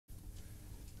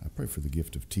pray for the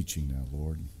gift of teaching now,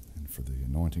 Lord, and for the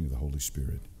anointing of the Holy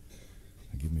Spirit.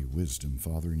 And give me wisdom,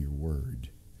 Father, in your word.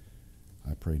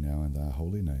 I pray now in thy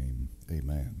holy name.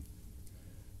 Amen.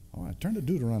 All right, turn to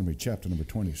Deuteronomy chapter number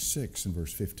 26 and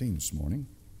verse 15 this morning.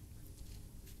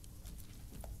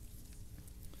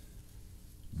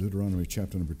 Deuteronomy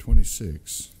chapter number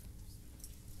 26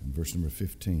 and verse number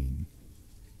 15.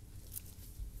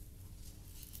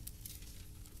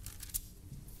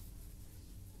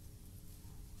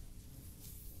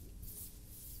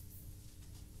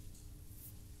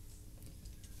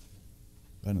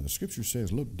 And the scripture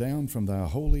says, "Look down from thy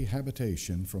holy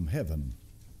habitation from heaven,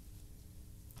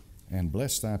 and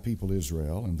bless thy people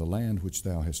Israel and the land which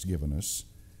thou hast given us,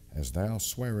 as thou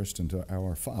swarest unto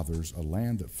our fathers, a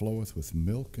land that floweth with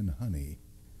milk and honey."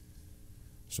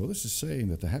 So this is saying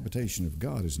that the habitation of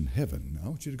God is in heaven. I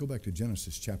want you to go back to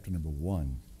Genesis chapter number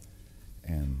 1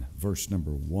 and verse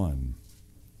number 1.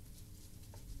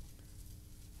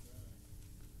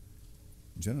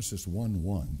 Genesis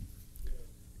 1:1.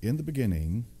 In the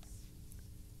beginning,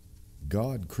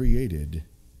 God created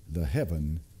the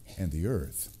heaven and the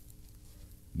earth.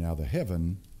 Now the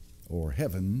heaven, or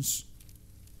heavens,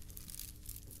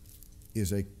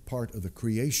 is a part of the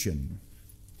creation.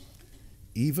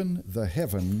 Even the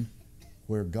heaven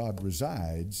where God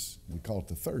resides, we call it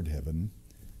the third heaven,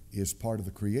 is part of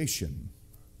the creation.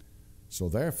 So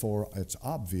therefore, it's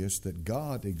obvious that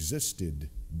God existed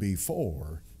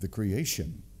before the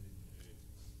creation.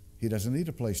 He doesn't need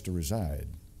a place to reside.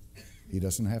 He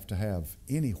doesn't have to have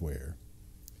anywhere.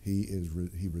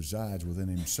 He resides within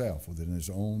himself, within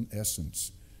his own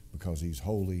essence, because he's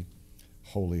holy,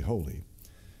 holy, holy.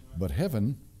 But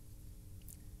heaven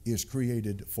is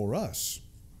created for us,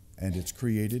 and it's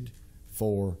created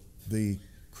for the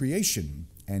creation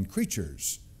and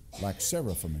creatures like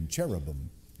seraphim and cherubim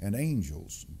and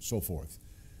angels and so forth.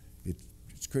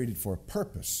 It's created for a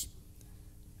purpose.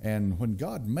 And when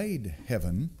God made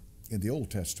heaven in the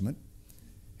Old Testament,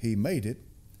 he made it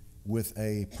with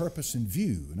a purpose in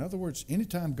view. In other words,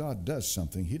 anytime God does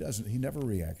something, he never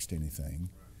reacts to anything.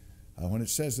 When it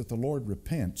says that the Lord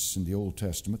repents in the Old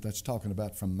Testament, that's talking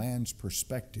about from man's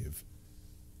perspective,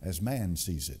 as man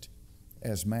sees it,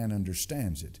 as man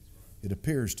understands it. It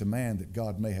appears to man that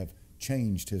God may have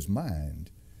changed his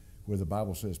mind, where the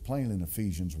Bible says plainly in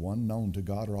Ephesians 1, known to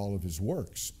God are all of his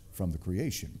works from the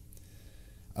creation.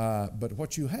 But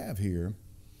what you have here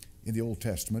in the Old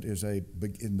Testament is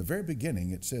in the very beginning,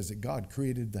 it says that God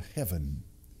created the heaven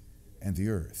and the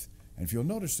earth. And if you'll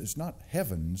notice, it's not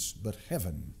heavens, but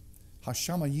heaven.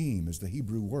 Hashamayim is the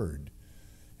Hebrew word.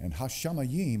 And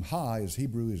Hashamayim, ha is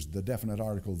Hebrew, is the definite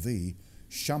article the.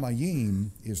 Shamayim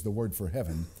is the word for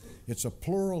heaven. It's a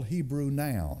plural Hebrew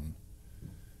noun.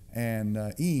 And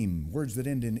im, words that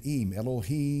end in im,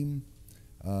 Elohim,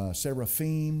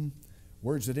 seraphim,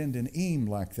 words that end in im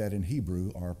like that in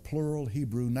Hebrew are plural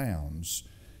Hebrew nouns,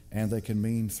 and they can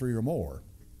mean three or more.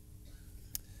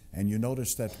 And you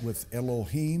notice that with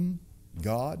Elohim,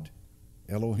 God,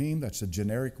 Elohim, that's a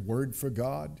generic word for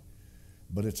God,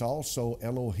 but it's also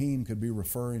Elohim could be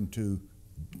referring to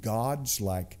gods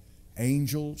like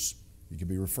angels. It could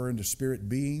be referring to spirit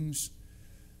beings.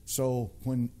 So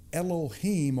when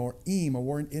Elohim or im, a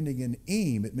word ending in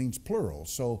im, it means plural.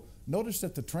 So notice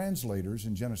that the translators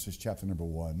in Genesis chapter number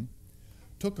 1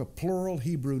 took a plural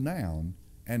Hebrew noun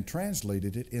and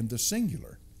translated it in the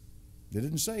singular. They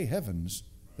didn't say heavens,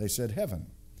 they said heaven.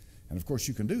 And of course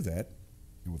you can do that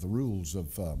with the rules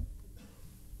of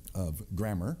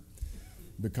grammar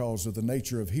because of the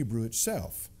nature of Hebrew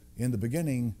itself. In the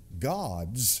beginning,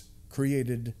 gods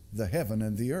created the heaven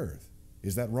and the earth.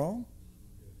 Is that wrong?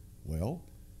 Well,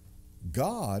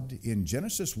 God in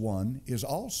Genesis 1 is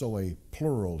also a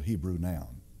plural Hebrew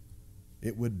noun.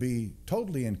 It would be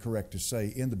totally incorrect to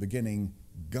say in the beginning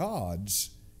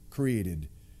gods created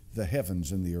the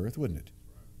heavens and the earth, wouldn't it?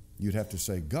 You'd have to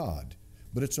say God,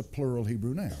 but it's a plural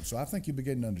Hebrew noun. So I think you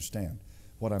begin to understand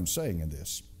what I'm saying in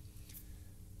this.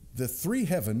 The three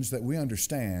heavens that we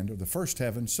understand are the first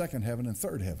heaven, second heaven, and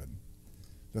third heaven.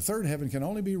 The third heaven can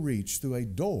only be reached through a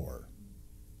door.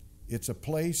 It's a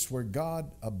place where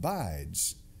God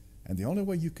abides, and the only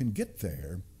way you can get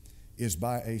there is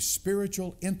by a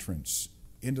spiritual entrance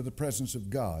into the presence of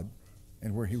God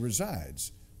and where he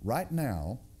resides. Right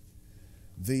now,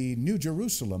 the New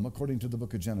Jerusalem, according to the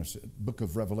book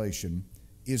of Revelation,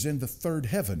 is in the third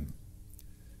heaven.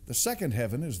 The second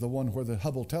heaven is the one where the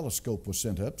Hubble telescope was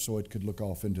sent up so it could look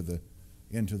off into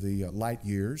the light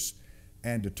years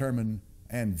and determine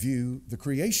and view the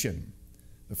creation.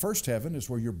 The first heaven is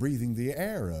where you're breathing the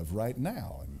air of right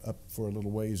now, and up for a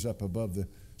little ways up above the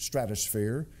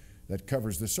stratosphere that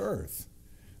covers this earth.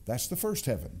 That's the first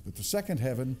heaven. But the second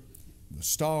heaven, the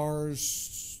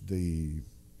stars, the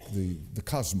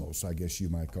cosmos, I guess you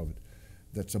might call it,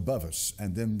 that's above us.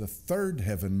 And then the third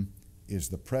heaven is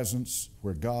the presence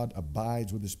where God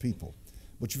abides with his people.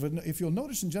 But if you'll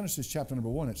notice in Genesis chapter number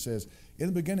 1, it says, in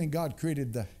the beginning God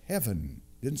created the heaven.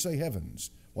 Didn't say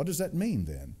heavens. What does that mean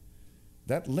then?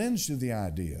 That lends to the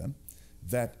idea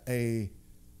that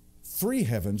three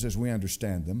heavens, as we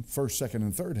understand them, first, second,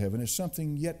 and third heaven, is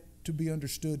something yet to be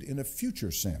understood in a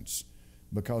future sense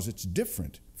because it's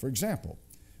different. For example,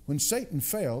 when Satan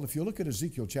fell, if you look at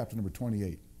Ezekiel chapter number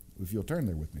 28, if you'll turn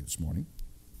there with me this morning.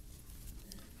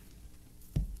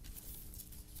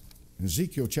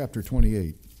 Ezekiel chapter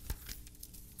 28.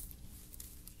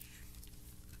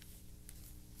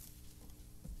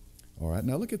 All right,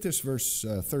 now look at this verse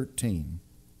 13.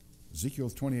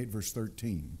 Ezekiel 28, verse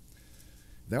 13.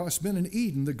 Thou hast been in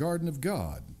Eden, the garden of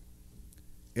God.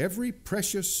 Every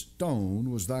precious stone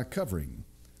was thy covering,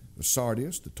 the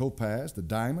sardius, the topaz, the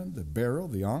diamond, the beryl,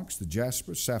 the onyx, the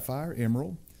jasper, sapphire,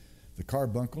 emerald, the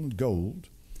carbuncle, and gold.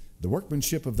 The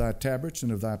workmanship of thy tabrets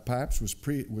and of thy pipes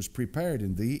was prepared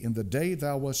in thee in the day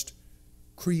thou wast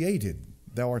created.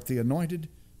 Thou art the anointed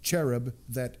cherub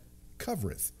that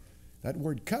covereth. That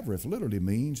word covereth literally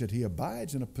means that he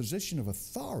abides in a position of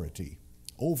authority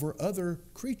over other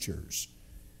creatures.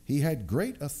 He had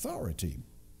great authority.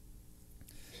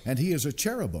 And he is a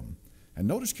cherubim. And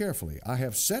notice carefully, I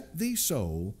have set thee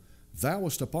so, thou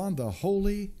wast upon the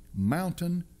holy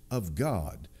mountain of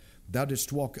God. Thou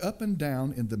didst walk up and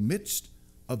down in the midst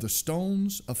of the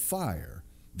stones of fire.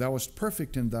 Thou wast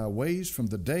perfect in thy ways from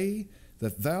the day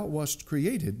that thou wast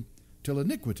created till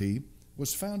iniquity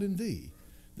was found in thee.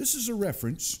 This is a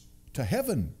reference to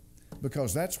heaven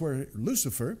because that's where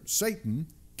Lucifer, Satan,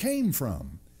 came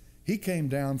from. He came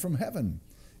down from heaven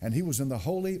and he was in the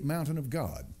holy mountain of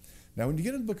God. Now when you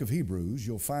get in the book of Hebrews,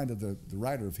 you'll find that the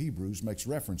writer of Hebrews makes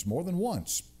reference more than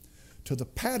once to the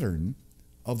pattern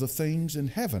of the things in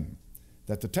heaven,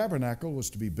 that the tabernacle was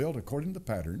to be built according to the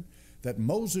pattern that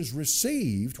Moses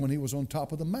received when he was on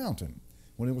top of the mountain,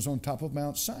 when he was on top of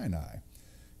Mount Sinai.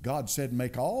 God said,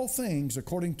 make all things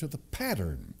according to the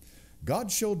pattern.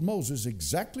 God showed Moses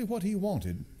exactly what he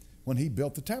wanted when he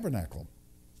built the tabernacle.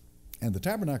 And the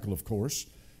tabernacle, of course,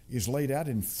 is laid out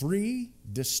in three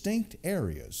distinct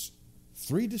areas.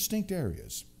 Three distinct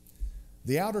areas.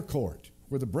 The outer court,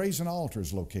 where the brazen altar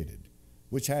is located,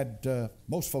 which had,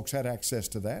 most folks had access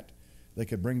to that. They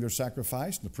could bring their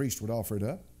sacrifice and the priest would offer it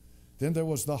up. Then there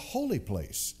was the holy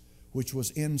place, which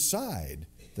was inside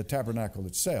the tabernacle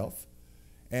itself.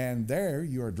 And there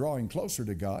you are drawing closer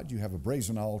to God. You have a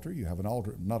brazen altar. You have an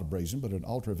altar, not a brazen, but an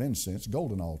altar of incense,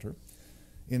 golden altar.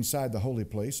 Inside the holy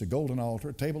place, a golden altar,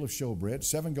 a table of showbread,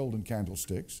 7 golden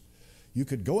candlesticks. You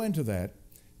could go into that.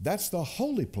 That's the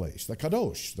holy place, the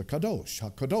kadosh,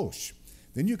 HaKadosh.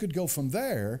 Then you could go from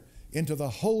there into the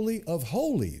Holy of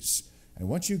Holies. And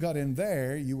once you got in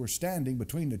there, you were standing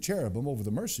between the cherubim over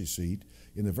the mercy seat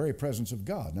in the very presence of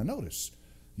God. Now notice,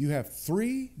 you have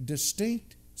 3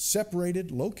 distinct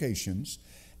separated locations,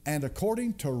 and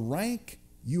according to rank,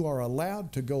 you are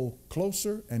allowed to go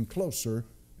closer and closer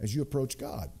as you approach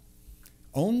God.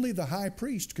 Only the high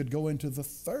priest could go into the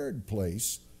 3rd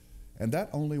place, and that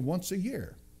only once a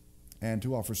year, and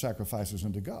to offer sacrifices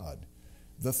unto God.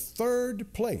 The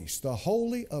 3rd place, the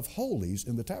Holy of Holies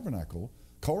in the tabernacle,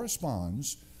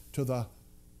 corresponds to the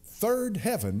 3rd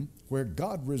heaven where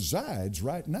God resides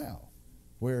right now,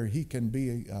 where he can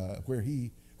be, where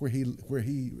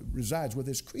he resides with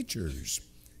his creatures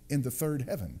in the 3rd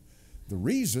heaven. The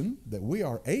reason that we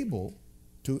are able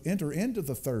to enter into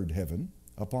the 3rd heaven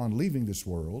upon leaving this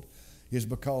world is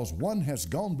because one has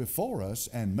gone before us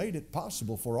and made it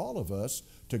possible for all of us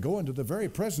to go into the very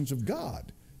presence of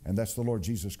God, and that's the Lord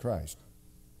Jesus Christ.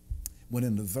 Went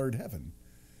into the 3rd heaven.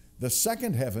 The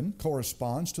 2nd heaven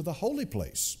corresponds to the holy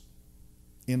place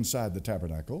inside the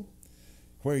tabernacle,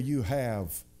 where you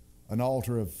have an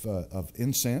altar of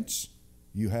incense,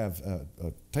 you have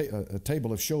a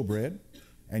table of showbread,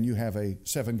 and you have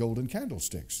 7 golden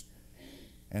candlesticks.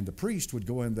 And the priest would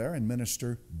go in there and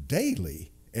minister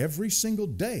daily, every single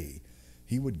day.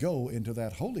 He would go into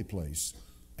that holy place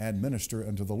and minister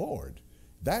unto the Lord.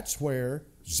 That's where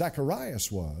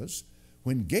Zacharias was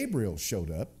when Gabriel showed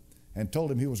up and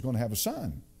told him he was going to have a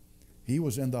son. He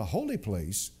was in the holy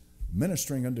place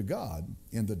ministering unto God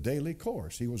in the daily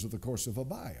course. He was at the course of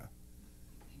Abiah.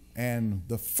 And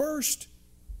the 1st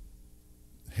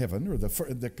heaven, or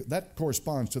that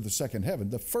corresponds to the 2nd heaven.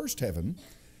 The 1st heaven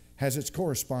has its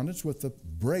correspondence with the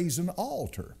brazen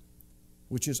altar,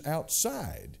 which is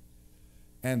outside.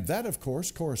 And that, of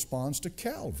course, corresponds to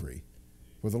Calvary,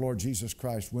 where the Lord Jesus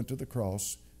Christ went to the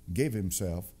cross gave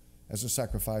himself as a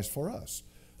sacrifice for us.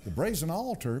 The brazen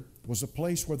altar was a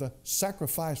place where the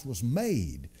sacrifice was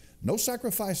made. No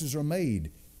sacrifices are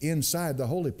made inside the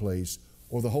holy place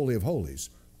or the Holy of Holies.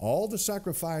 All the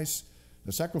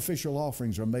sacrificial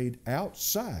offerings are made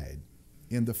outside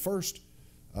in the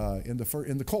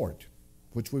court,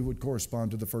 which we would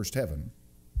correspond to the first heaven.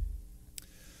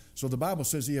 So the Bible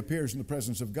says he appears in the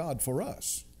presence of God for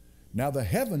us. Now the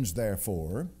heavens,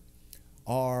 therefore,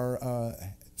 are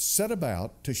set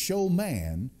about to show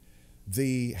man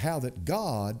how that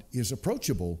God is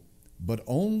approachable, but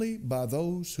only by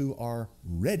those who are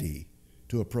ready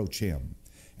to approach him.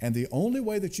 And the only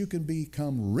way that you can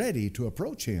become ready to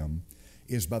approach him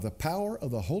is by the power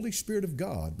of the Holy Spirit of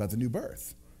God, by the new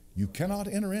birth. You cannot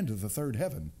enter into the third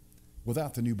heaven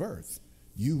without the new birth.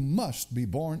 You must be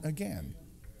born again.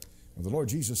 Well, the Lord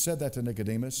Jesus said that to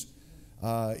Nicodemus.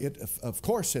 Of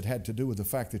course, it had to do with the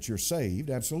fact that you're saved,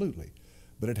 absolutely.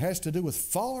 But it has to do with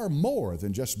far more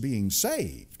than just being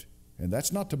saved. And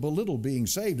that's not to belittle being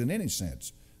saved in any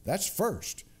sense. That's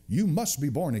first. You must be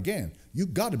born again.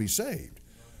 You've got to be saved.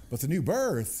 But the new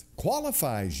birth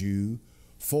qualifies you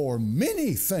for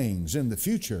many things in the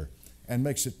future and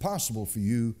makes it possible for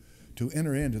you to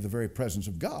enter into the very presence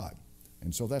of God.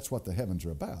 And so that's what the heavens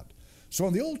are about. So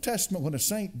in the Old Testament, when a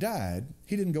saint died,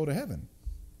 he didn't go to heaven.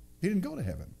 He didn't go to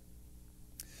heaven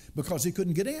because he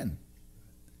couldn't get in.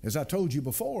 As I told you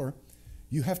before,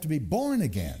 you have to be born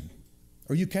again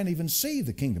or you can't even see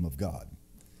the kingdom of God.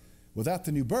 Without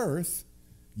the new birth,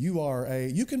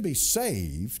 you can be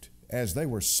saved as they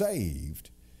were saved.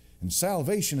 And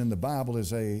salvation in the Bible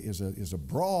is a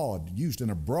broad, used in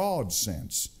a broad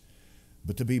sense.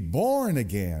 But to be born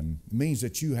again means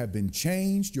that you have been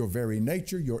changed. Your very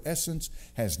nature, your essence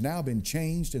has now been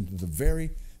changed into the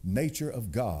very nature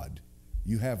of God.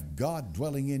 You have God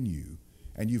dwelling in you,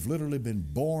 and you've literally been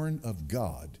born of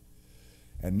God.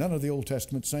 And none of the Old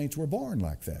Testament saints were born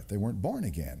like that. They weren't born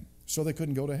again, so they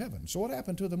couldn't go to heaven. So what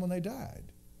happened to them when they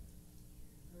died?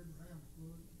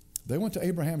 They went to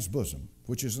Abraham's bosom,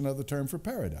 which is another term for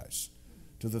paradise.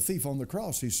 To the thief on the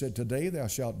cross, he said, "Today thou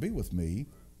shalt be with me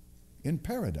in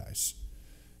paradise."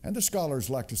 And the scholars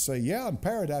like to say, yeah, and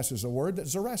paradise is a word that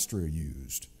Zoroaster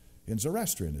used in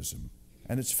Zoroastrianism,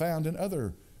 and it's found in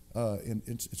other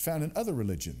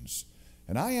religions.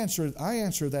 And I answer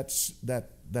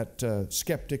that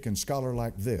skeptic and scholar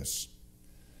like this: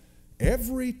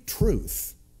 every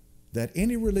truth that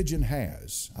any religion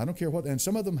has, I don't care what, and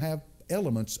some of them have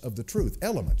elements of the truth,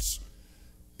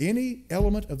 any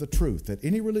element of the truth that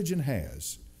any religion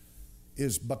has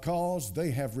is because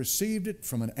they have received it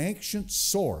from an ancient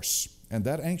source, and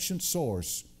that ancient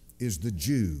source is the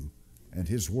Jew and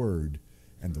his word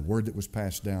and the word that was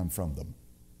passed down from them.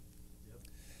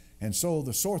 And so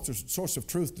the source of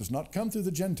truth does not come through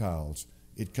the Gentiles,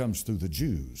 it comes through the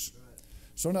Jews.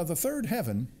 So now the third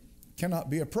heaven cannot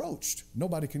be approached.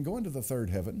 Nobody can go into the third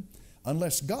heaven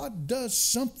unless God does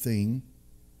something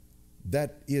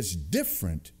that is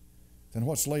different than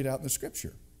what's laid out in the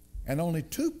Scripture. And only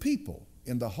two people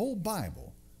in the whole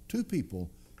Bible,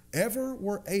 ever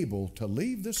were able to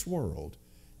leave this world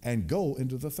and go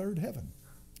into the third heaven.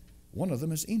 One of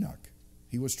them is Enoch.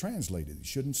 He was translated. He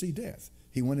shouldn't see death.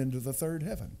 He went into the third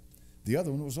heaven. The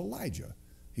other one was Elijah.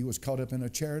 He was caught up in a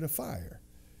chariot of fire,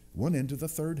 went into the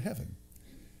third heaven.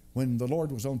 When the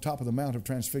Lord was on top of the Mount of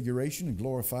Transfiguration and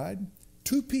glorified,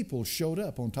 two people showed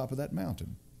up on top of that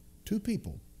mountain. Two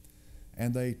people.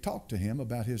 And they talked to him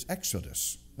about his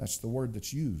exodus. That's the word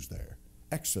that's used there.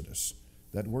 Exodus.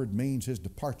 That word means his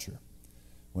departure,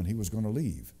 when he was going to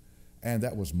leave. And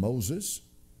that was Moses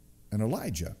and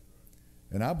Elijah.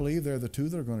 And I believe they're the two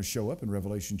that are going to show up in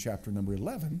Revelation chapter number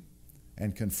 11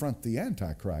 and confront the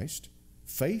Antichrist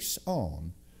face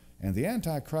on. And the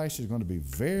Antichrist is going to be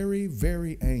very,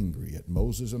 very angry at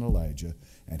Moses and Elijah,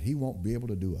 and he won't be able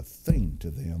to do a thing to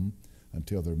them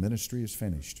until their ministry is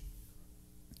finished.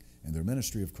 And their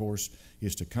ministry, of course,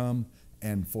 is to come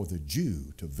and for the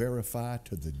Jew, to verify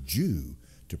to the Jew,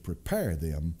 to prepare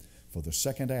them for the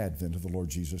second advent of the Lord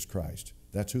Jesus Christ.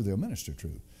 That's who they'll minister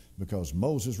to, because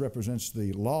Moses represents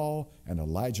the law and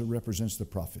Elijah represents the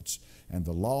prophets. And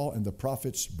the law and the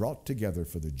prophets brought together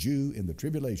for the Jew in the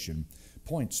tribulation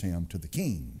points him to the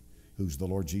King, who's the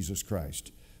Lord Jesus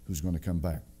Christ, who's going to come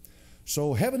back.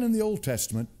 So heaven in the Old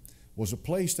Testament was a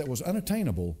place that was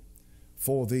unattainable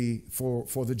for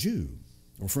the Jew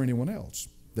or for anyone else.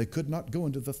 They could not go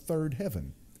into the third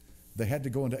heaven. They had to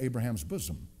go into Abraham's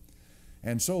bosom.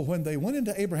 And so when they went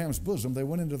into Abraham's bosom, they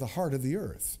went into the heart of the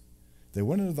earth. They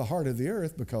went into the heart of the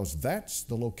earth because that's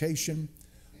the location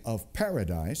of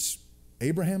paradise,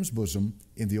 Abraham's bosom,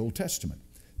 in the Old Testament.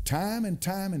 Time and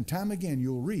time and time again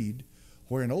you'll read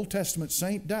where an Old Testament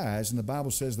saint dies and the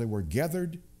Bible says they were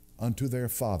gathered unto their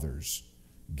fathers.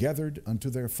 Gathered unto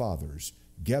their fathers.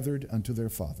 Gathered unto their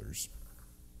fathers.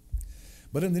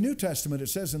 But in the New Testament it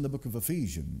says in the book of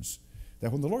Ephesians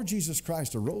that when the Lord Jesus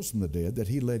Christ arose from the dead, that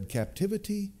he led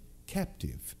captivity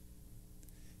captive.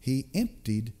 He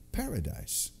emptied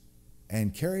paradise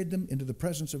and carried them into the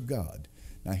presence of God.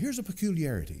 Now here's a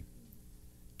peculiarity.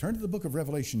 Turn to the book of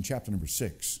Revelation chapter number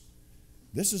 6.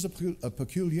 This is a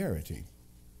peculiarity.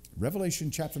 Revelation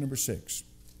chapter number 6.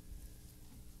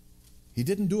 He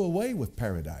didn't do away with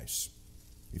paradise.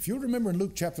 If you'll remember in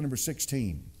Luke chapter number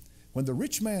 16, when the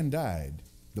rich man died,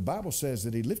 the Bible says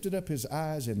that he lifted up his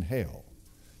eyes in hell.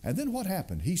 And then what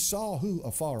happened? He saw who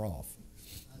afar off?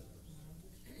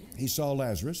 He saw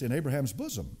Lazarus in Abraham's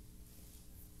bosom.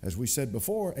 As we said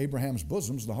before, Abraham's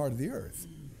bosom is the heart of the earth.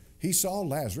 He saw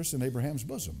Lazarus in Abraham's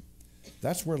bosom.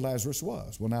 That's where Lazarus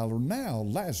was. Well, now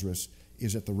Lazarus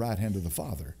is at the right hand of the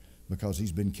Father because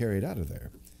he's been carried out of there.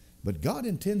 But God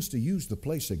intends to use the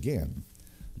place again.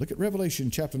 Look at Revelation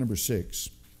chapter number 6.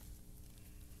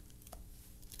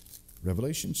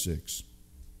 Revelation 6.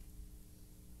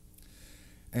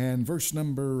 And verse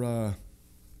number,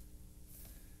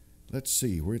 let's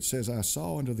see, where it says, I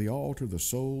saw under the altar the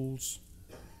souls.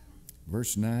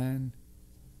 Verse 9.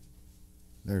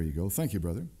 There you go. Thank you,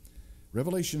 brother.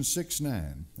 Revelation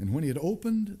 6:9. And when he had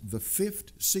opened the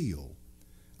fifth seal,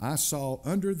 I saw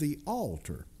under the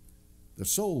altar the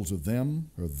souls of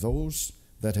them, or those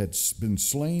that had been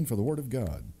slain for the word of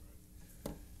God.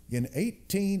 In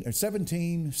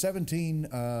 17,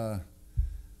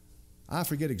 I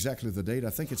forget exactly the date.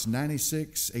 I think it's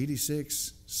 96,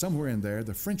 86, somewhere in there,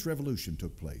 the French Revolution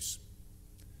took place.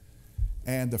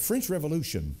 And the French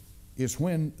Revolution is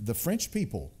when the French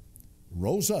people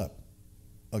rose up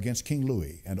against King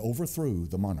Louis and overthrew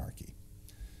the monarchy.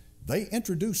 They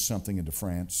introduced something into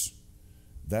France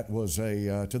that was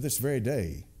to this very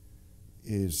day,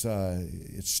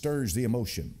 it stirs the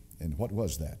emotion. And what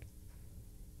was that?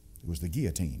 It was the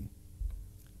guillotine.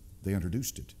 They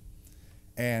introduced it.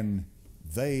 And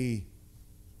they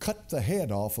cut the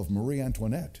head off of Marie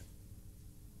Antoinette.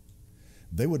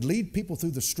 They would lead people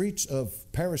through the streets of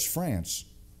Paris, France,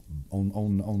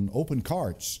 on open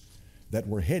carts that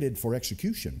were headed for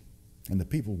execution. And the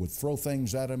people would throw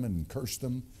things at them and curse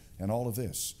them and all of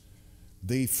this.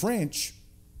 The French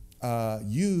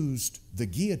used the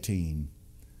guillotine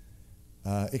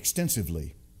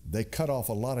extensively. They cut off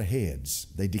a lot of heads.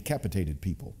 They decapitated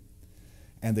people.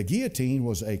 And the guillotine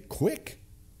was a quick,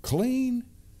 clean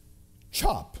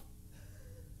chop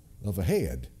of a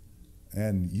head.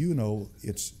 And you know,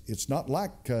 it's not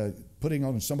like putting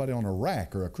on somebody on a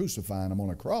rack or crucifying them on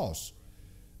a cross.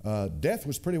 Death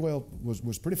was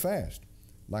pretty fast.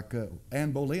 Like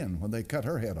Anne Boleyn when they cut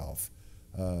her head off.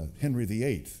 Henry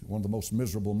VIII, one of the most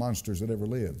miserable monsters that ever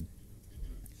lived,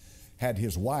 had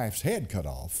his wife's head cut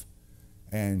off,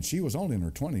 and she was only in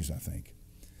her 20s, I think.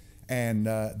 And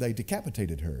they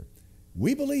decapitated her.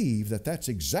 We believe that that's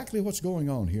exactly what's going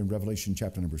on here in Revelation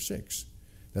chapter number 6,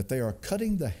 that they are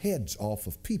cutting the heads off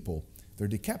of people. They're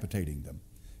decapitating them.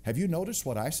 Have you noticed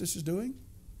what ISIS is doing?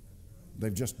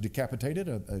 They've just decapitated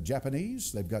a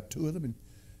Japanese. They've got two of them,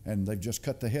 and they've just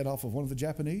cut the head off of one of the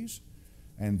Japanese.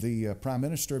 And the Prime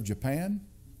Minister of Japan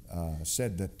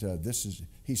said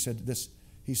that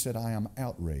he said, I am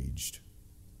outraged.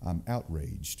 I'm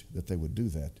outraged that they would do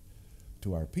that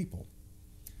to our people.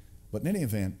 But in any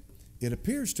event, it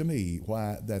appears to me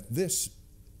that this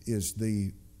is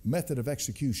the method of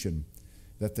execution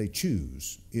that they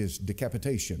choose, is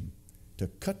decapitation, to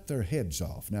cut their heads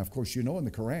off. Now, of course, you know in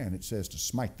the Quran it says to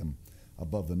smite them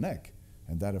above the neck.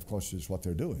 And that, of course, is what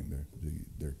they're doing.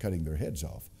 They're cutting their heads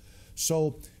off.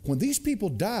 So when these people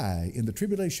die in the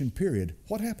tribulation period,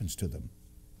 what happens to them?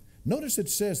 Notice it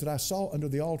says that I saw under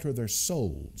the altar their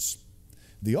souls.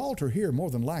 The altar here, more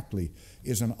than likely,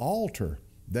 is an altar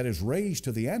that is raised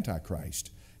to the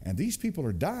Antichrist. And these people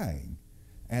are dying,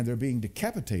 and they're being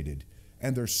decapitated,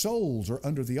 and their souls are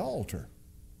under the altar.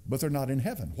 But they're not in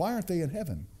heaven. Why aren't they in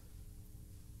heaven?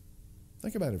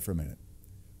 Think about it for a minute.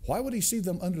 Why would he see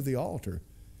them under the altar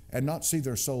and not see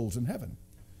their souls in heaven?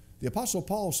 The Apostle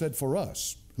Paul said for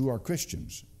us who are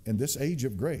Christians in this age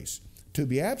of grace, to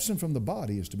be absent from the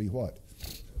body is to be what?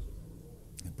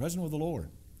 Present with the Lord,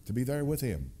 to be there with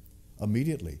him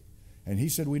immediately. And he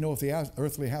said, we know if the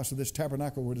earthly house of this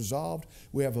tabernacle were dissolved,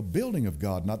 we have a building of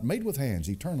God not made with hands,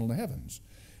 eternal in the heavens.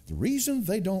 The reason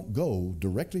they don't go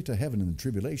directly to heaven in the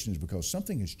tribulation is because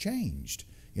something has changed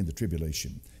in the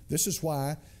tribulation. This is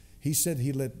why he said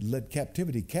he led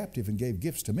captivity captive and gave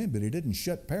gifts to men, but he didn't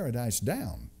shut paradise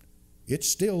down. It's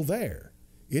still there.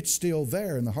 It's still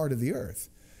there in the heart of the earth.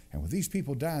 And when these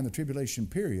people die in the tribulation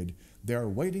period, they are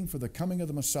waiting for the coming of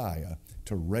the Messiah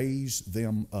to raise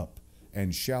them up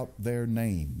and shout their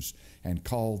names and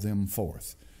call them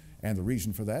forth. And the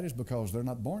reason for that is because they're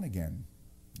not born again.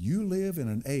 You live in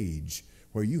an age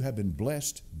where you have been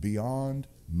blessed beyond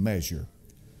measure.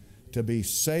 To be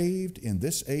saved in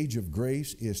this age of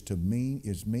grace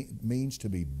means to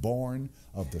be born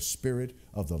of the Spirit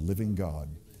of the living God.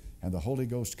 And the Holy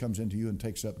Ghost comes into you and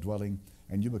takes up dwelling,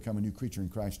 and you become a new creature in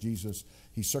Christ Jesus.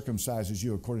 He circumcises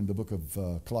you according to the book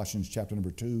of Colossians chapter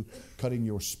number 2, cutting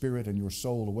your spirit and your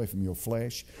soul away from your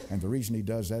flesh. And the reason he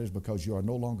does that is because you are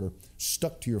no longer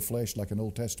stuck to your flesh like an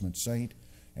Old Testament saint,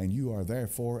 and you are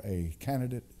therefore a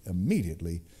candidate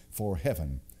immediately for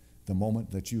heaven the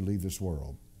moment that you leave this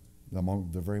world,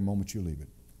 the very moment you leave it.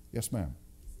 Yes, ma'am.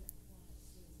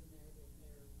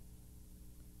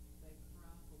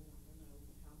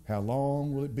 How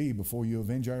long will it be before you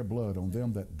avenge our blood on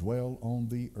them that dwell on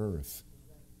the earth?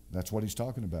 That's what he's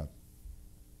talking about.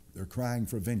 They're crying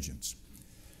for vengeance.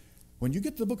 When you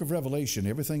get to the book of Revelation,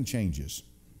 everything changes.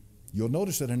 You'll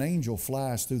notice that an angel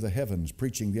flies through the heavens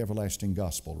preaching the everlasting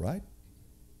gospel, right?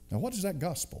 Now, what is that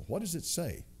gospel? What does it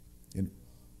say?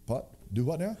 Do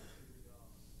what now?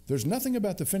 There's nothing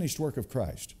about the finished work of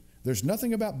Christ. There's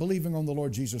nothing about believing on the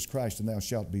Lord Jesus Christ and thou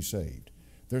shalt be saved.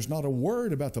 There's not a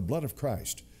word about the blood of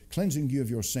Christ cleansing you of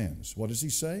your sins. What does he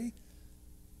say? He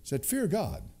said, fear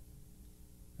God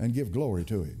and give glory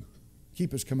to him.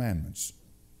 Keep his commandments.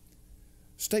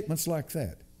 Statements like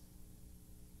that.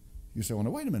 You say, well, now,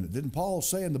 wait a minute. Didn't Paul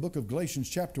say in the book of Galatians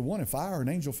chapter 1, if I or an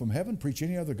angel from heaven preach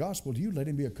any other gospel to you, let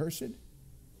him be accursed?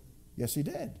 Yes, he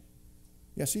did.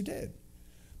 Yes, he did.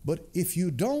 But if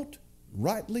you don't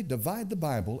rightly divide the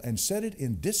Bible and set it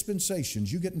in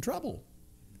dispensations, you get in trouble.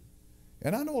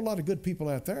 And I know a lot of good people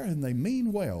out there, and they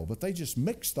mean well, but they just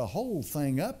mix the whole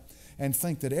thing up and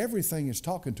think that everything is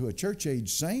talking to a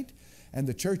church-age saint. And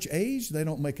the church age, they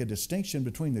don't make a distinction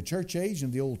between the church age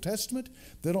and the Old Testament.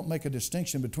 They don't make a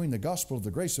distinction between the gospel of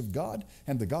the grace of God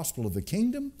and the gospel of the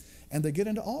kingdom. And they get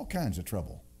into all kinds of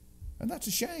trouble. And that's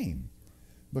a shame.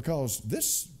 Because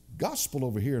this gospel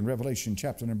over here in Revelation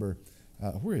chapter number,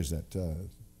 where is that?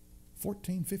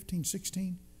 14, 15,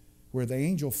 16? Where the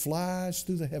angel flies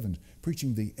through the heavens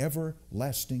preaching the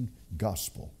everlasting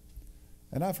gospel.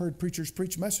 And I've heard preachers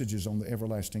preach messages on the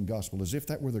everlasting gospel as if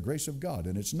that were the grace of God,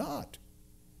 and it's not.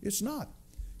 It's not.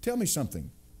 Tell me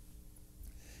something.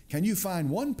 Can you find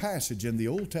one passage in the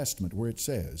Old Testament where it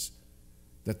says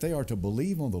that they are to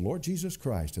believe on the Lord Jesus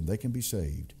Christ and they can be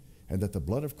saved, and that the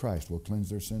blood of Christ will cleanse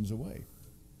their sins away?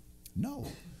 No.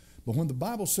 But when the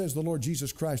Bible says the Lord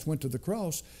Jesus Christ went to the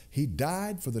cross, he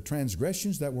died for the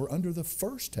transgressions that were under the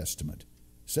first testament.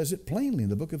 It says it plainly in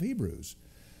the book of Hebrews.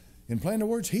 In plainer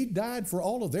words, he died for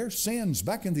all of their sins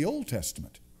back in the Old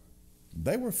Testament.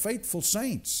 They were faithful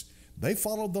saints. They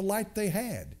followed the light they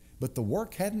had, but the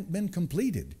work hadn't been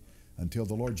completed until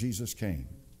the Lord Jesus came.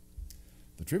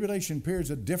 The tribulation period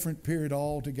is a different period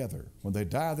altogether. When they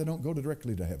die, they don't go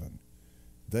directly to heaven.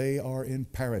 They are in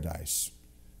paradise,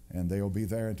 and they will be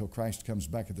there until Christ comes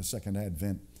back at the second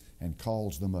advent and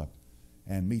calls them up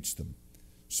and meets them.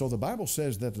 So the Bible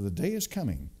says that the day is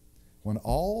coming when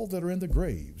all that are in the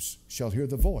graves shall hear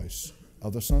the voice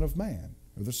of the Son of Man,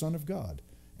 or the Son of God,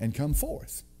 and come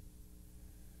forth.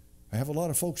 I have a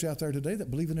lot of folks out there today that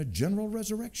believe in a general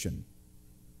resurrection.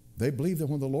 They believe that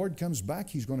when the Lord comes back,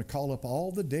 he's going to call up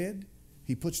all the dead.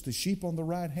 He puts the sheep on the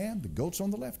right hand, the goats on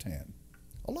the left hand.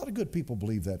 A lot of good people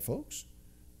believe that, folks.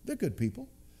 They're good people.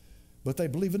 But they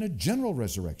believe in a general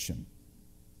resurrection.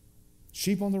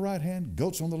 Sheep on the right hand,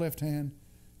 goats on the left hand,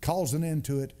 calls an end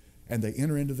to it, and they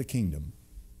enter into the kingdom.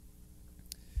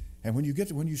 And when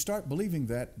you start believing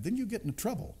that, then you get into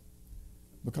trouble.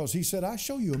 Because he said, I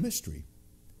show you a mystery.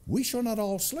 We shall not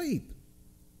all sleep,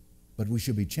 but we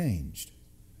shall be changed.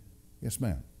 Yes,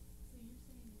 ma'am. So you're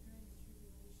saying that during the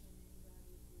tribulation,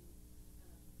 anybody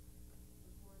who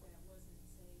before that wasn't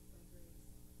saved by grace,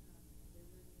 they're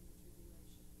living in the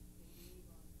tribulation,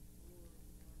 they believe on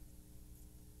the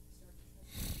Lord, start to trust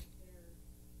him,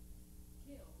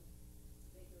 they're killed,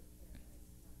 they go to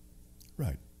paradise.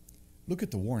 Right. Look at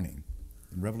the warning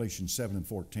in Revelation 7 and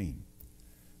 14.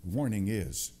 The warning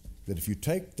is that if you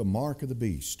take the mark of the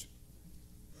beast,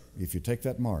 if you take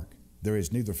that mark, there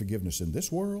is neither forgiveness in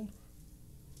this world,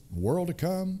 the world to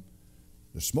come.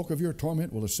 The smoke of your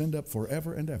torment will ascend up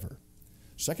forever and ever.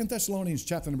 2 Thessalonians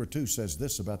chapter number 2 says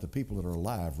this about the people that are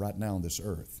alive right now on this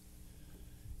earth.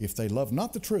 If they love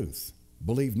not the truth,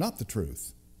 believe not the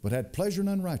truth, but had pleasure in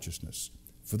unrighteousness,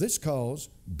 for this cause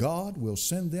God will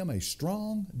send them a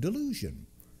strong delusion,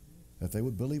 that they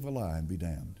would believe a lie and be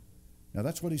damned. Now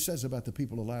that's what he says about the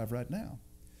people alive right now.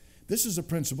 This is a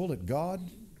principle that God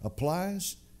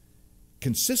applies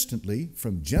consistently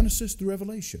from Genesis through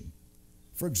Revelation.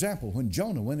 For example, when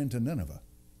Jonah went into Nineveh,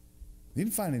 he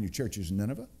didn't find any churches in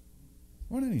Nineveh. There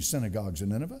weren't any synagogues in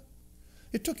Nineveh.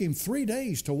 It took him 3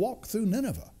 days to walk through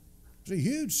Nineveh. It was a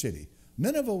huge city.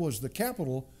 Nineveh was the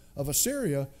capital of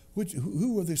Assyria,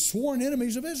 who were the sworn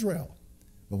enemies of Israel.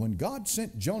 But when God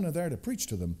sent Jonah there to preach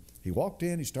to them, he walked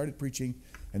in, he started preaching,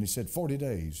 and he said, 40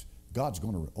 days, God's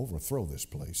going to overthrow this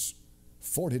place.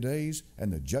 40 days,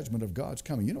 and the judgment of God's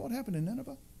coming. You know what happened in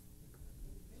Nineveh?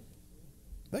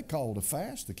 They called a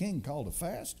fast. The king called a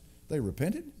fast. They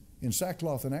repented in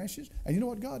sackcloth and ashes. And you know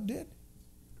what God did?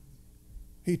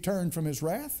 He turned from his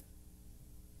wrath,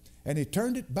 and he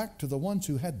turned it back to the ones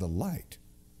who had the light.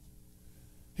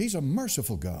 He's a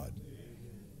merciful God.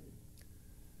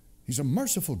 He's a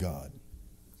merciful God,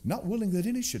 not willing that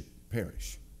any should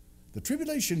perish. The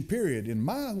tribulation period, in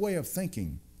my way of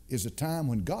thinking, is a time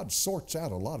when God sorts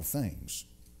out a lot of things.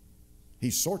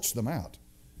 He sorts them out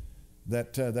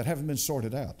that haven't been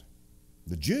sorted out.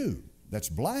 The Jew that's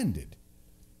blinded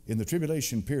in the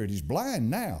tribulation period, he's blind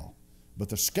now, but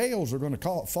the scales are going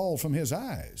to fall from his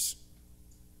eyes.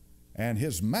 And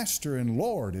his master and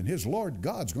Lord and his Lord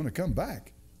God's going to come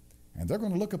back. And they're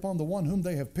going to look upon the one whom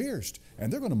they have pierced,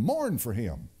 and they're going to mourn for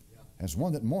him as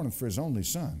one that mourneth for his only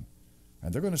son.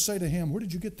 And they're going to say to him, where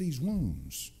did you get these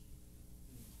wounds?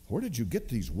 Where did you get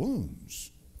these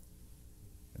wounds?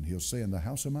 And he'll say, in the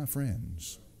house of my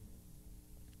friends.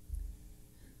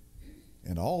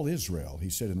 And all Israel, he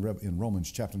said in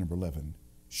Romans chapter number 11,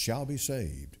 shall be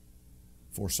saved.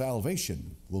 For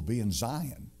salvation will be in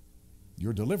Zion.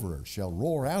 Your deliverer shall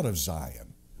roar out of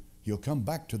Zion. He'll come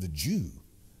back to the Jew.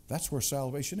 That's where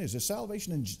salvation is. Is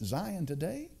salvation in Zion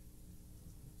today?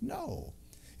 No.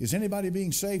 Is anybody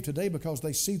being saved today because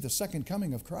they see the second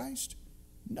coming of Christ?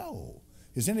 No.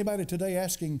 Is anybody today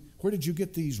asking, where did you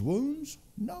get these wounds?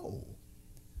 No.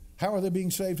 How are they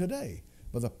being saved today?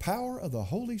 By the power of the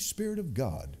Holy Spirit of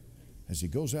God as he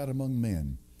goes out among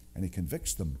men and he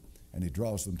convicts them and he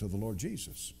draws them to the Lord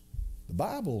Jesus. The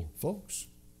Bible, folks,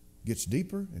 gets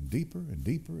deeper and deeper and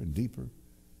deeper and deeper,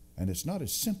 and it's not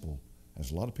as simple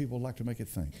as a lot of people like to make it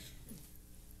think.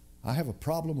 I have a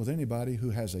problem with anybody who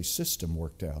has a system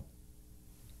worked out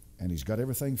and he's got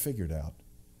everything figured out,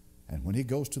 and when he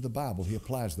goes to the Bible, he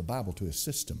applies the Bible to his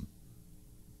system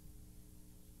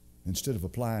instead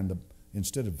of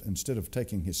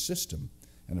taking his system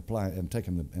and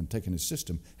taking his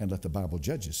system and let the Bible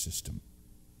judge his system.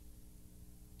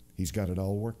 He's got it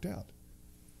all worked out.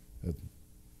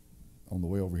 On the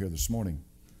way over here this morning,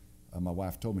 my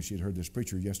wife told me she'd heard this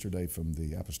preacher yesterday from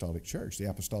the Apostolic Church. The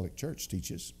Apostolic Church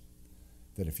teaches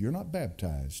that if you're not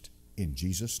baptized in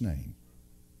Jesus' name,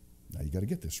 now you got to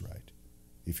get this right.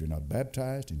 If you're not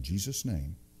baptized in Jesus'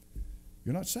 name,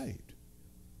 you're not saved.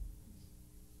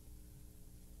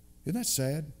 Isn't that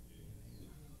sad?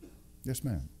 Yes,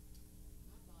 ma'am.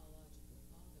 My biological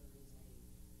father is a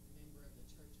member of the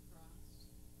Church of Christ,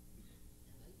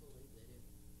 and they believe that if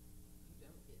you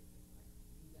don't get, like,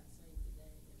 you got saved today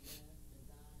and left and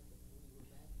died before you were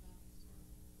baptized.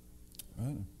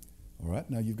 All right,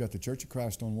 now you've got the Church of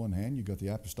Christ on one hand, you've got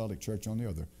the Apostolic Church on the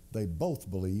other. They both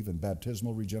believe in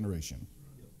baptismal regeneration.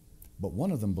 But one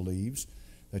of them believes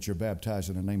that you're baptized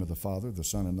in the name of the Father, the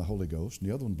Son, and the Holy Ghost, and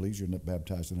the other one believes you're not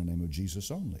baptized in the name of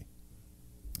Jesus only.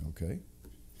 Okay?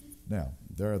 Now,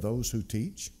 there are those who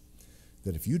teach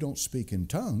that if you don't speak in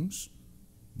tongues,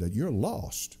 that you're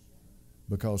lost,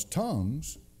 because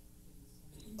tongues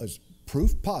is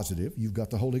proof positive you've got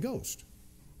the Holy Ghost.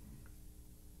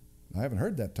 I haven't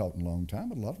heard that taught in a long time,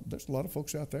 but there's a lot of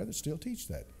folks out there that still teach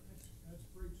that. That's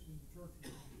preached in the Church of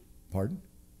God. Pardon?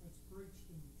 That's preached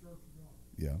in the Church of God.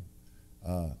 Yeah.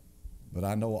 But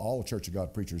I know all Church of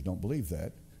God preachers don't believe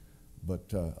that,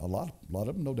 but a lot of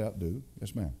them no doubt do.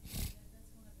 Yes, ma'am. That's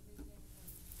one of the big things on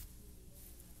TV, and we don't watch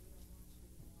it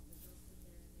anymore, but they'll sit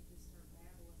there and they just start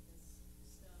babbling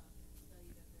this stuff and say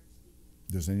that they're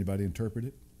speaking. Does anybody interpret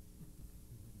it?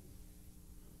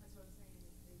 That's what I'm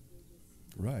saying, they just,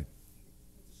 Right.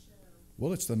 it's a show.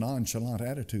 Well, it's the nonchalant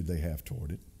attitude they have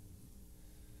toward it.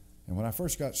 And when I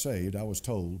first got saved, I was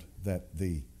told that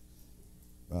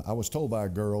I was told by a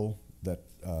girl that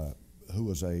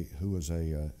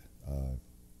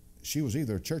she was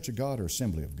either a Church of God or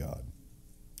Assembly of God.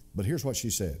 But here's what she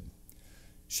said.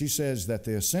 She says that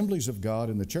the assemblies of God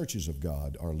and the churches of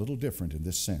God are a little different in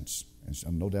this sense.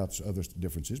 And no doubt there's other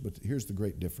differences, but here's the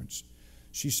great difference.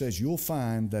 She says you'll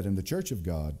find that in the Church of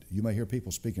God, you may hear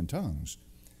people speak in tongues,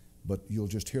 but you'll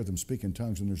just hear them speak in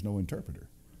tongues and there's no interpreter.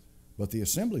 But the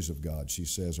assemblies of God, she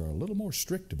says, are a little more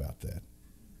strict about that.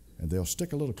 And they'll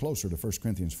stick a little closer to 1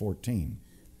 Corinthians 14,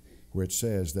 where it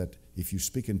says that if you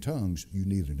speak in tongues, you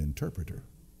need an interpreter.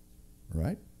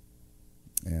 Right?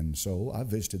 And so I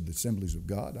visited the Assemblies of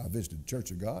God. I visited the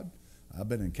Church of God. I've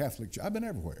been in Catholic Church. I've been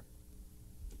everywhere.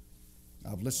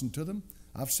 I've listened to them.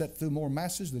 I've sat through more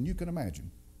masses than you can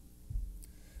imagine.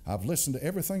 I've listened to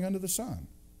everything under the sun.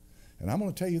 And I'm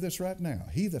going to tell you this right now.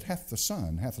 He that hath the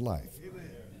Son hath life. Amen.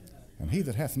 And he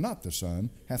that hath not the Son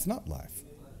hath not life.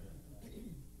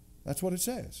 That's what it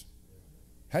says.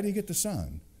 How do you get the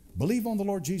Son? Believe on the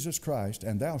Lord Jesus Christ,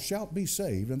 and thou shalt be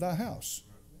saved in thy house.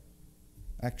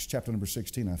 Acts chapter number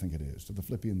 16, I think it is, to the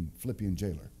Philippian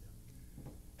jailer.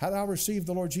 How do I receive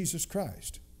the Lord Jesus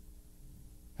Christ?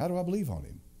 How do I believe on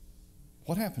Him?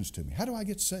 What happens to me? How do I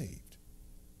get saved?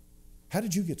 How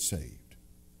did you get saved?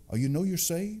 Oh, you know you're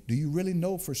saved? Do you really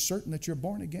know for certain that you're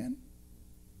born again?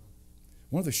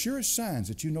 One of the surest signs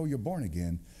that you know you're born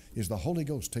again is the Holy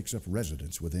Ghost takes up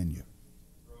residence within you.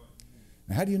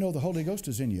 Now, how do you know the Holy Ghost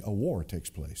is in you? A war takes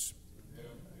place.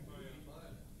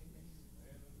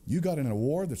 You got in a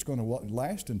war that's going to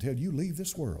last until you leave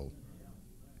this world.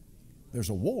 There's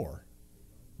a war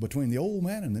between the old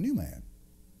man and the new man.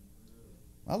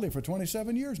 I lived for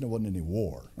 27 years and there wasn't any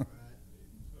war.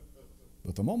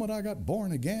 But the moment I got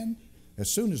born again, as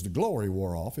soon as the glory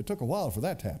wore off, it took a while for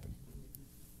that to happen.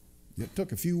 It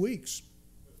took a few weeks.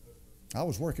 I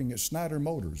was working at Snyder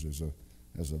Motors as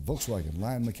a Volkswagen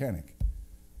line mechanic.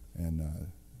 And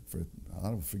I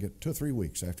don't forget, 2 or 3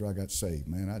 weeks after I got saved,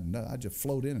 man, I just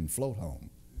float in and float home.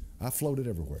 I floated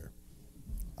everywhere.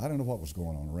 I don't know what was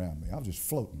going on around me. I was just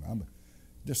floating.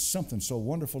 Just something so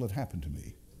wonderful had happened to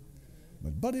me.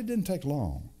 But it didn't take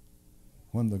long.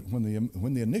 When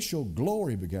the initial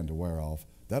glory began to wear off,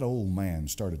 that old man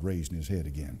started raising his head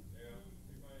again.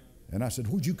 And I said,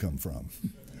 "Where'd you come from?"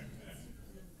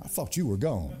 I thought you were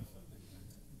gone.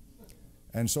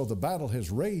 And so the battle has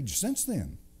raged since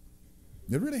then.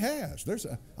 It really has.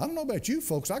 I don't know about you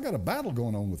folks, I got a battle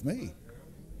going on with me.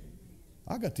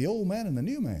 I got the old man and the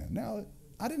new man. Now,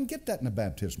 I didn't get that in a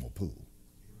baptismal pool.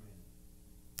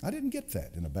 I didn't get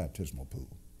that in a baptismal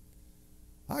pool.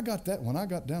 I got that when I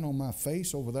got down on my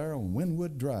face over there on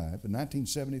Wynwood Drive in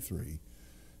 1973,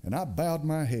 and I bowed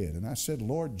my head and I said,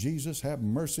 "Lord Jesus, have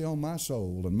mercy on my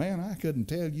soul." And man, I couldn't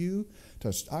tell you,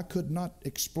 I could not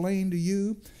explain to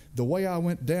you the way I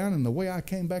went down and the way I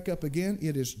came back up again.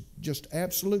 It is just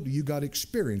absolutely, you got to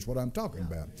experience what I'm talking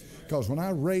about. Because when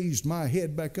I raised my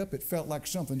head back up, it felt like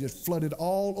something just flooded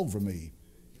all over me.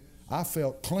 I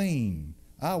felt clean.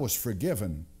 I was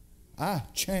forgiven. I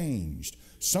changed.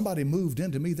 Somebody moved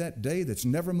into me that day that's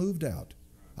never moved out.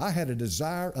 I had a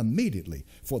desire immediately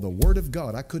for the Word of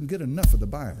God. I couldn't get enough of the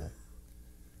Bible.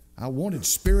 I wanted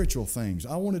spiritual things.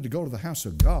 I wanted to go to the house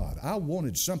of God. I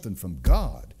wanted something from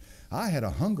God. I had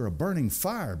a hunger, a burning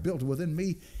fire built within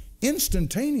me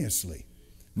instantaneously.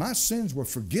 My sins were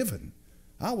forgiven.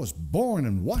 I was born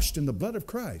and washed in the blood of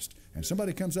Christ. And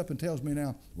somebody comes up and tells me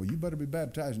now, "Well, you better be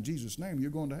baptized in Jesus' name.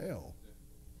 You're going to hell."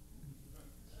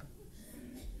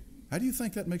 How do you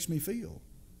think that makes me feel?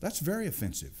 That's very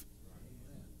offensive.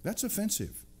 That's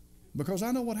offensive because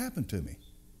I know what happened to me.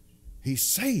 He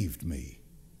saved me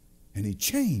and He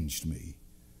changed me.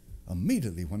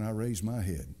 Immediately when I raised my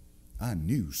head, I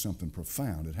knew something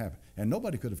profound had happened. And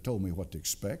nobody could have told me what to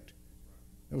expect.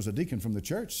 There was a deacon from the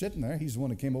church sitting there. He's the one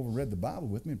who came over and read the Bible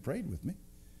with me and prayed with me.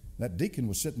 That deacon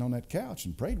was sitting on that couch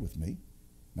and prayed with me.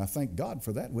 And I thank God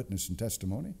for that witness and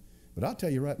testimony. But I'll tell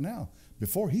you right now,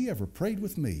 before he ever prayed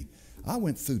with me, I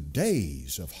went through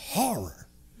days of horror.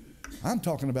 I'm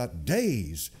talking about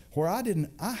days where I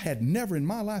had never in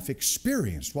my life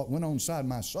experienced what went on inside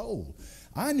my soul.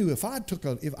 I knew if I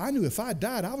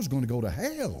died, I was going to go to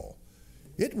hell.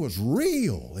 It was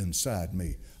real inside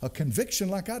me, a conviction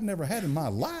like I'd never had in my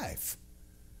life.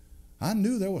 I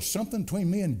knew there was something between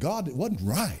me and God that wasn't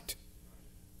right.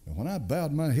 And when I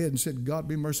bowed my head and said, "God,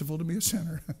 be merciful to me, a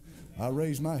sinner," I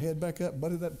raised my head back up,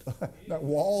 buddy, that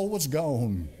wall was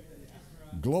gone.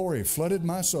 Glory flooded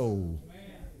my soul.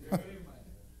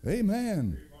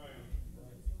 Amen.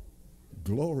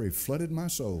 Glory flooded my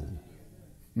soul.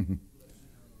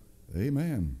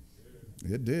 Amen.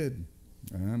 It did.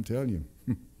 I'm telling you.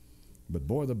 But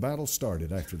boy, the battle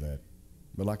started after that.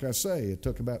 But like I say, it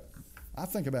took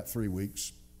about 3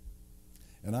 weeks.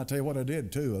 And I tell you what I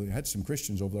did too. I had some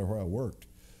Christians over there where I worked.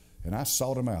 And I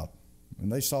sought them out.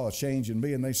 And they saw a change in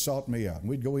me and they sought me out. And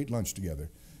we'd go eat lunch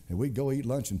together. And we'd go eat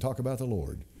lunch and talk about the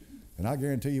Lord. And I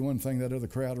guarantee you one thing, that other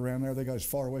crowd around there, they got as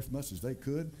far away from us as they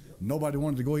could. Nobody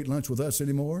wanted to go eat lunch with us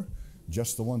anymore.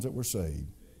 Just the ones that were saved.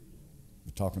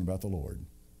 We're talking about the Lord.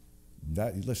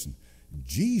 Listen,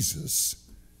 Jesus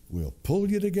will pull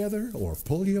you together or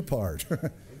pull you apart.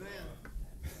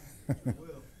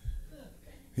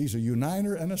 He's a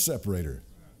uniter and a separator.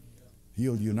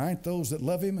 He'll unite those that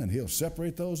love him, and he'll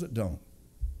separate those that don't.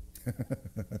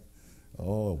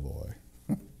 Oh, boy.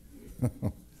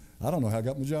 I don't know how I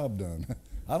got my job done.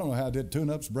 I don't know how I did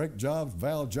tune-ups, brake jobs,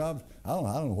 valve jobs. I don't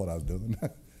know what I was doing.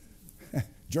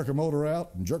 Jerk a motor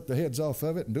out and jerk the heads off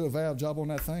of it and do a valve job on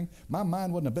that thing. My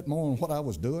mind wasn't a bit more on what I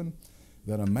was doing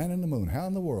than a man in the moon. How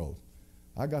in the world?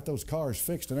 I got those cars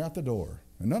fixed and out the door.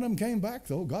 And none of them came back,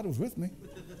 though. God was with me.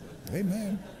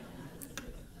 Amen.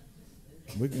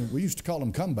 We used to call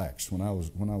them comebacks when I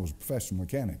was a professional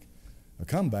mechanic. A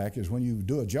comeback is when you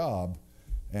do a job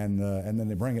and then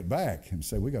they bring it back and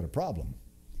say, we got a problem.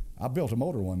 I built a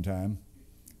motor one time,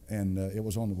 and it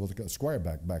was on with a square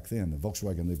back then. The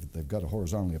Volkswagen, they've got a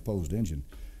horizontally opposed engine.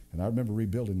 And I remember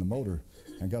rebuilding the motor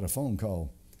and got a phone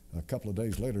call a couple of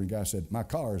days later, and the guy said, my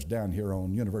car is down here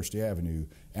on University Avenue,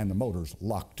 and the motor's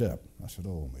locked up. I said,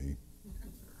 oh, me.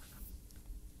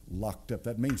 Locked up.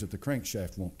 That means that the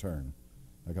crankshaft won't turn.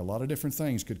 Like a lot of different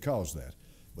things could cause that.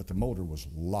 But the motor was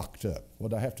locked up.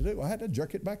 What did I have to do? I had to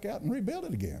jerk it back out and rebuild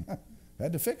it again. I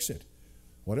had to fix it.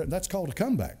 That's called a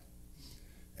comeback.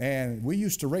 And we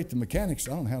used to rate the mechanics.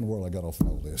 I don't know how in the world I got off on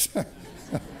all this.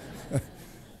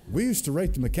 We used to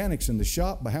rate the mechanics in the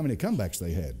shop by how many comebacks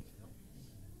they had.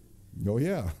 Oh,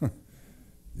 yeah.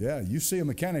 Yeah, you see a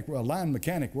line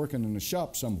mechanic working in the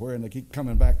shop somewhere, and they keep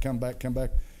coming back, come back.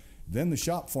 Then the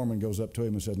shop foreman goes up to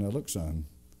him and said, now, look, son,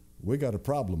 we got a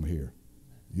problem here.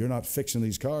 You're not fixing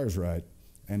these cars right,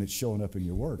 and it's showing up in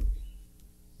your work.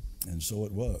 And so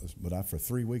it was. But for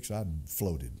 3 weeks, I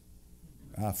floated.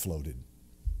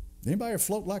 Anybody ever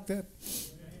float like that?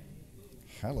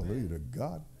 Hallelujah to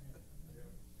God.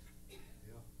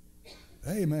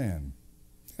 Amen.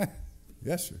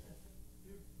 Yes, sir.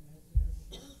 If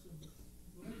a person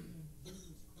believes in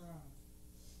Jesus Christ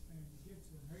and gets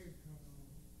their head cut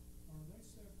off, are they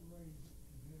separated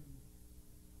from heaven?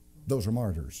 Those are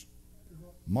martyrs.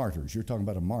 Martyrs. You're talking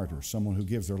about a martyr, someone who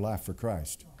gives their life for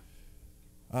Christ.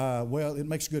 Well, it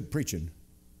makes good preaching.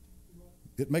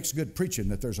 It makes good preaching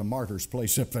that there's a martyr's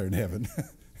place up there in heaven.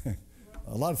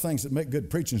 A lot of things that make good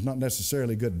preaching is not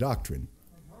necessarily good doctrine.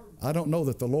 I don't know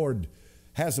that the Lord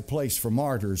has a place for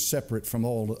martyrs separate from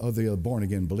all of the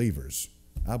born-again believers.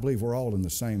 I believe we're all in the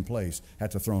same place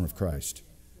at the throne of Christ.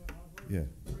 Yeah.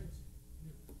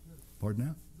 Pardon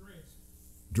now?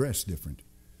 Dress different.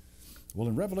 Well,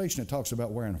 in Revelation, it talks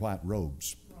about wearing white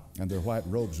robes, and their white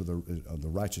robes are the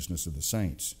righteousness of the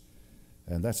saints,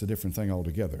 and that's a different thing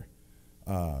altogether.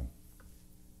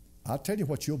 I'll tell you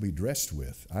what you'll be dressed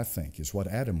with, I think, is what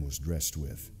Adam was dressed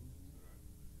with.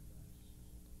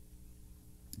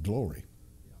 Glory.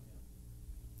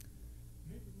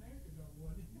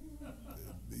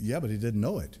 Yeah, but he didn't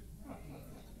know it.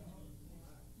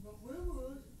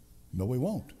 No, we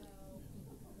won't.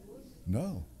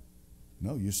 No.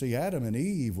 You see, Adam and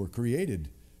Eve were created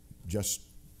just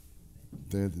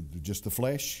the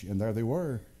flesh, and there they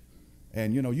were.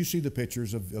 And, you see the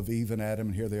pictures of Eve and Adam,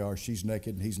 and here they are. She's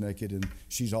naked, and he's naked, and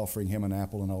she's offering him an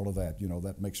apple and all of that.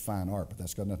 That makes fine art, but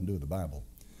that's got nothing to do with the Bible.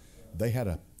 They had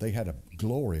a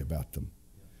glory about them.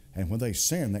 And when they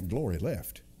sinned, that glory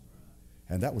left.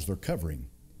 And that was their covering.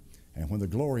 And when the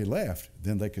glory left,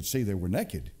 then they could see they were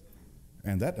naked.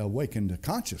 And that awakened a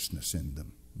consciousness in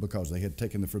them because they had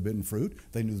taken the forbidden fruit.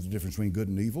 They knew the difference between good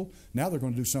and evil. Now they're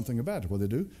going to do something about it. What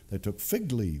do? They took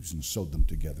fig leaves and sewed them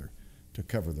together to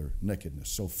cover their nakedness.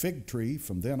 So fig tree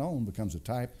from then on becomes a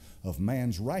type of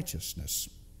man's righteousness,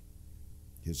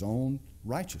 his own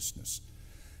righteousness.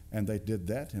 And they did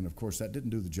that, and of course that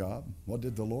didn't do the job. What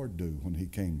did the Lord do when he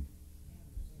came?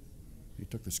 He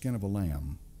took the skin of a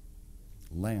lamb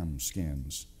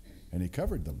skins, and he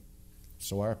covered them.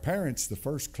 So our parents, the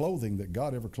first clothing that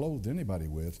God ever clothed anybody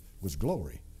with was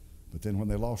glory. But then when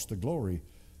they lost the glory,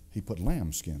 he put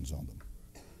lamb skins on them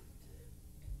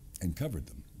and covered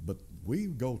them. But we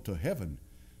go to heaven.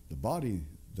 The body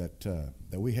that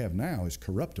we have now is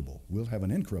corruptible. We'll have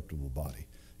an incorruptible body.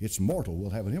 It's mortal.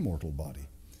 We'll have an immortal body.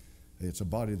 It's a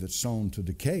body that's sown to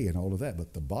decay and all of that.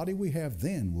 But the body we have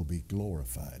then will be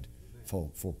glorified.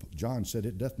 For John said,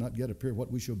 it doth not yet appear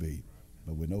what we shall be.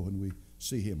 But we know when we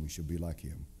see him, we shall be like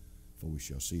him. For we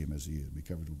shall see him as he is, be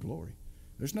covered with glory.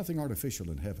 There's nothing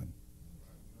artificial in heaven.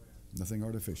 Nothing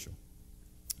artificial.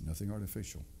 Nothing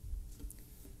artificial.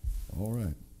 All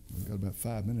right. We've got about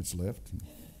 5 minutes left.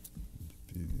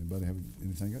 Anybody have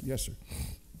anything else? Yes, sir.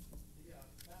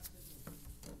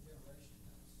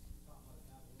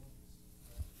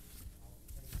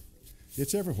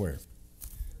 It's everywhere.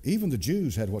 Even the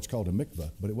Jews had what's called a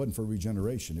mikvah, but it wasn't for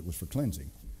regeneration. It was for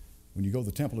cleansing. When you go to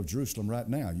the Temple of Jerusalem right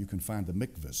now, you can find the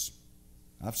mikvahs.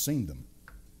 I've seen them.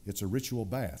 It's a ritual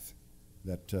bath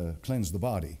that cleansed the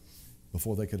body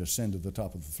before they could ascend to the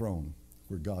top of the throne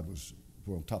where God was,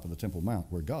 or on top of the Temple Mount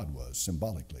where God was,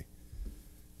 symbolically.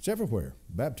 It's everywhere.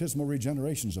 Baptismal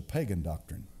regeneration is a pagan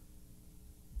doctrine.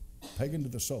 Pagan to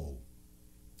the soul.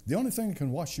 The only thing that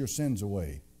can wash your sins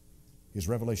away is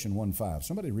Revelation 1:5.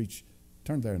 Somebody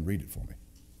turn there and read it for me.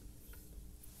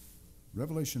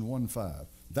 Revelation 1:5.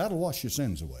 That'll wash your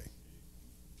sins away.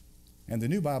 And the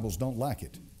new Bibles don't like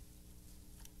it,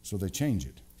 so they change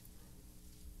it.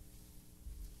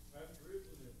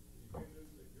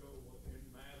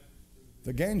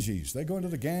 The Ganges. They go into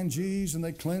the Ganges and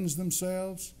they cleanse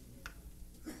themselves.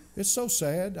 It's so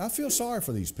sad. I feel sorry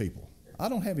for these people. I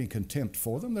don't have any contempt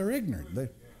for them. They're ignorant.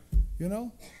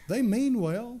 They mean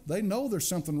well. They know there's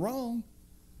something wrong.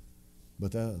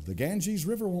 But the Ganges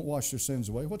River won't wash their sins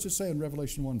away. What's it say in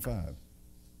Revelation 1:5?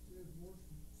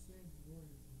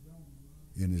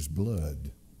 In his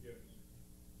blood.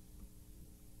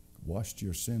 Washed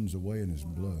your sins away in his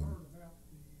blood.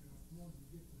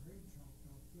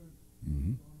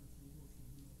 Mm-hmm.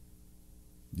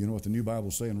 You know what the New Bible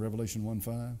say in Revelation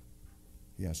 1:5?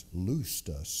 He has loosed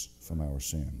us from our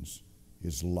sins.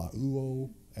 It's lauo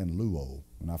and luo,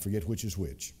 and I forget which is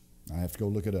which. I have to go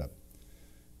look it up.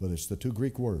 But it's the two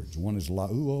Greek words. One is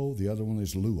lauo, the other one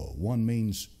is luo. One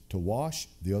means to wash,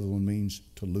 the other one means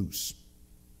to loose.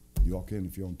 You all can,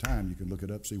 if you're on time, you can look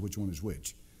it up, see which one is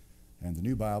which. And the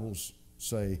New Bibles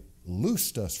say,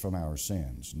 loosed us from our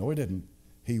sins. No, he didn't.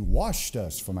 He washed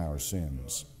us from our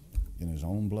sins in his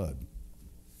own blood.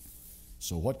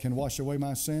 So what can wash away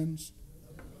my sins?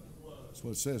 That's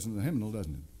what it says in the hymnal,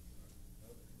 doesn't it?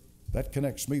 That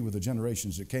connects me with the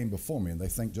generations that came before me, and they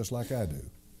think just like I do.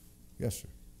 Yes, sir.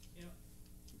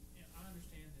 I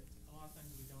understand that a lot of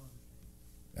things we don't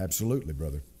understand. Absolutely,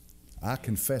 brother. I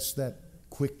confess that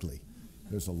quickly.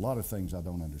 There's a lot of things I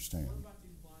don't understand. What about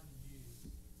these blinded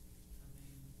Jews?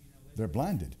 They're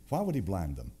blinded. Why would he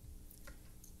blind them?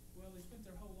 Well, they spent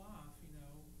their whole life,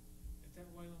 at that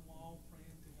Wailing Wall praying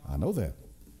to God. I know that.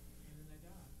 And then they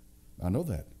died. I know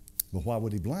that. But why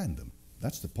would he blind them?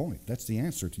 That's the point. That's the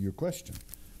answer to your question.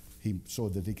 So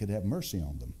that he could have mercy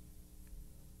on them.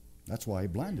 That's why he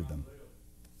blinded them.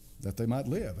 That they might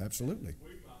live, absolutely.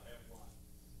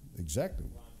 Exactly.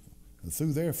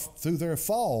 Through their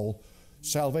fall,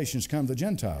 salvation's come to the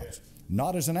Gentiles.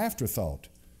 Not as an afterthought.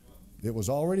 It was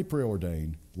already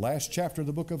preordained. Last chapter of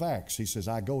the book of Acts, he says,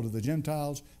 I go to the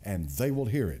Gentiles and they will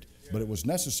hear it. But it was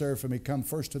necessary for me to come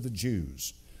first to the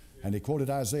Jews. And he quoted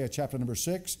Isaiah chapter number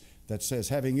 6 that says,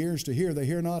 having ears to hear, they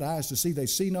hear not, eyes to see, they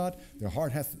see not, their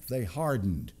heart hath they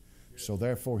hardened. So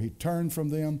therefore he turned from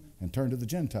them and turned to the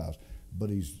Gentiles. But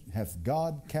hath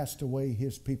God cast away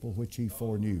his people which he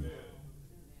foreknew?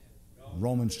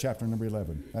 Romans chapter number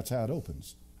 11. That's how it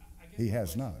opens. He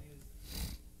has not.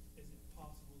 Is it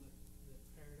possible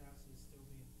that paradise is still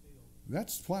being filled?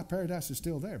 That's why paradise is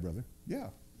still there, brother. Yeah.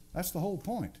 That's the whole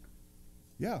point.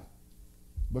 Yeah.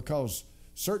 Because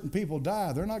certain people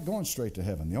die, they're not going straight to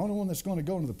heaven. The only one that's going to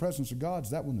go into the presence of God is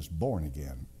that one that's born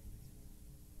again.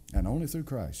 And only through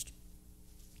Christ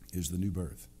is the new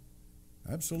birth.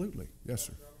 Absolutely. Yes,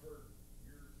 sir.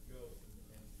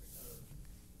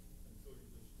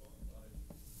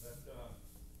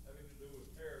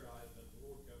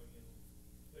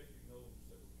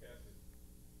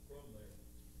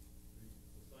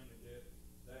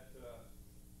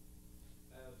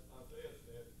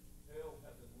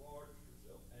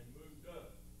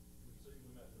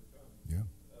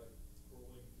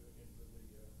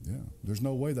 Yeah. There's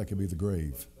no way that could be the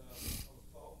grave.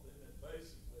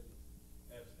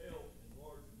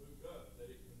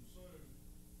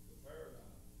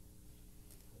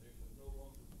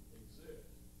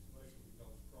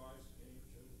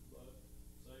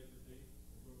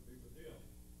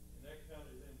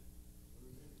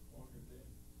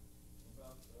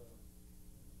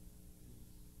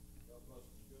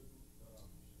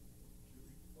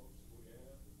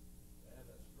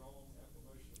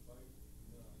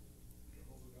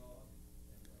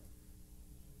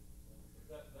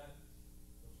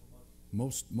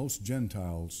 Most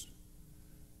Gentiles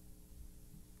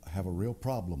have a real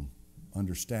problem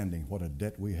understanding what a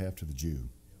debt we have to the Jew.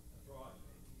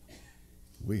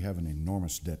 We have an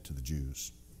enormous debt to the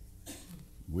Jews.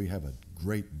 We have a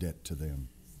great debt to them.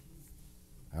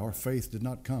 Our faith did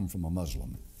not come from a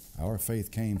Muslim. Our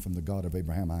faith came from the God of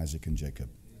Abraham, Isaac, and Jacob.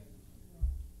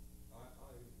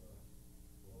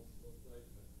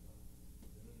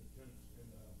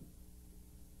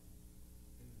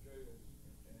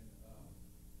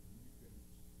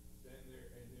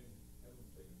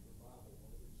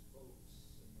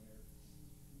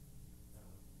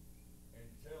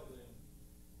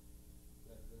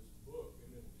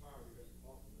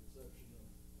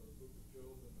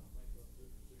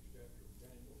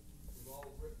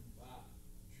 all written by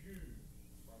Jews,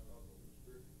 by the Holy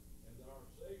Spirit, and that our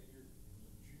Savior was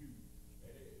a Jew.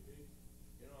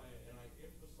 And and I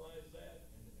emphasize that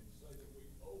and say that we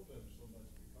owe them so much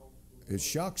because It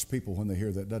shocks people when they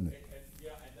hear that, doesn't it?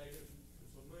 and they just,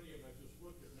 so many of them just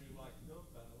look at me like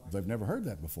dumbfounded. Like, They've never heard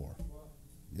that before. well,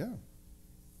 Yeah,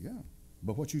 yeah.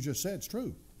 But what you just said is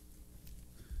true.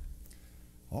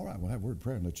 All right, we'll have a word of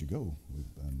prayer and let you go.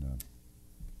 And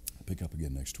pick up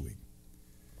again next week.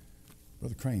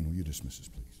 Brother Crane, will you dismiss us,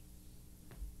 please?